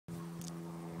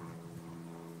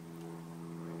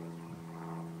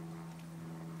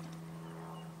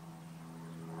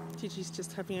Didge's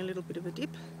just having a little bit of a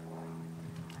dip.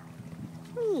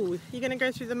 Ooh, you're going to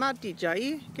go through the mud, Didge, are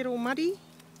you? Get all muddy?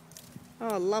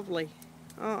 Oh, lovely.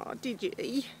 Oh,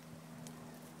 Didgy.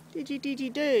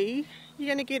 Didgy do. You're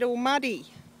going to get all muddy.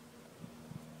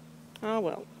 Oh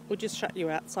well, we'll just shut you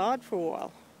outside for a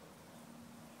while.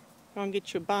 Go and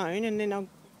get you a bone and then I'll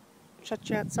shut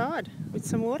you outside with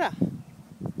some water.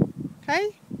 Okay?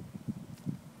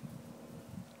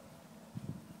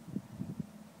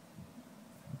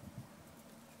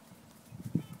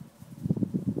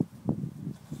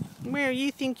 Where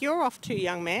you think you're off to,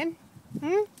 young man?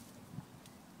 Hmm?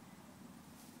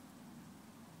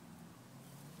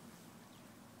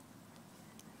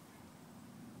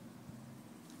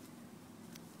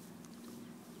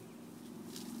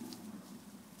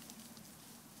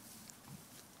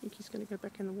 I think he's going to go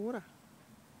back in the water.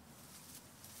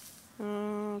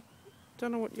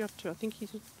 Don't know what you're up to. I think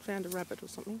he's found a rabbit or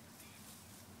something.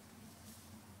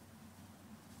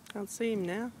 Can't see him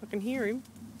now. I can hear him.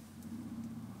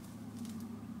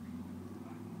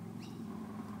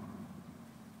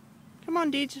 Come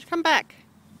on, Didge, come back.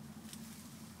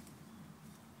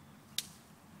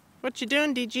 What you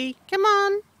doing, Didgy? Come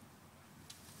on.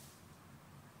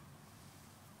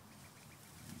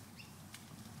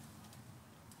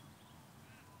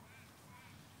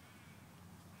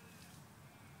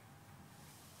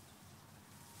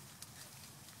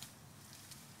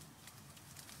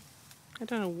 I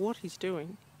don't know what he's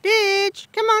doing. Didge,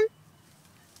 come on.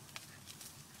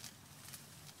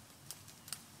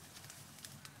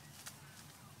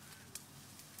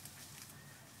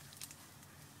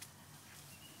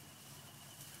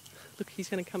 Look, he's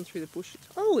going to come through the bushes.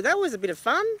 Oh, that was a bit of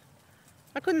fun.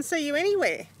 I couldn't see you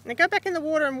anywhere. Now go back in the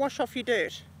water and wash off your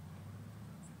dirt.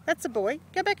 That's a boy.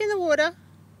 Go back in the water.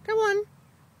 Go on.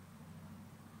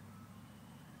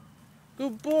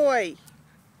 Good boy.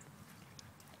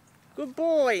 Good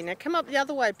boy. Now come up the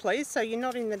other way, please, so you're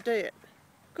not in the dirt.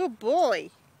 Good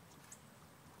boy.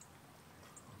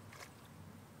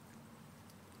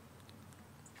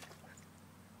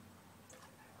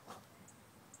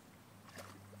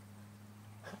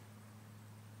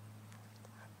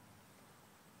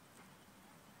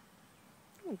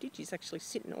 Oh, Didgy's actually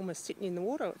almost sitting in the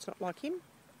water. It's not like him.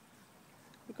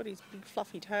 He's got his big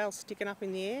fluffy tail sticking up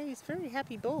in the air. He's a very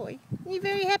happy boy. You're a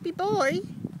very happy boy.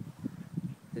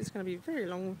 This is going to be a very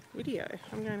long video.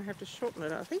 I'm going to have to shorten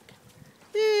it, I think.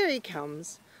 There he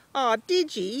comes. Oh,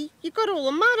 Didgy, you got all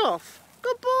the mud off.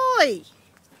 Good boy.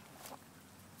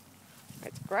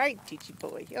 That's great, Didgy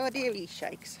boy. Oh, there he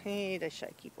shakes. Hey, the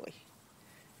shaky boy.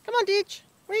 Come on, Didge.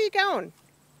 Where are you going?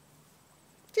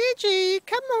 Didgy,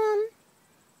 come on.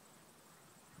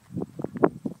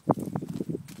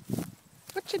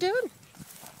 What you doing?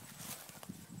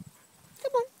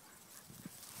 Come on.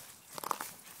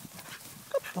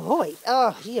 Good boy.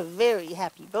 Oh, you're a very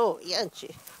happy boy, aren't you?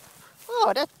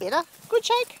 Oh, that's better. Good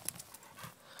shake.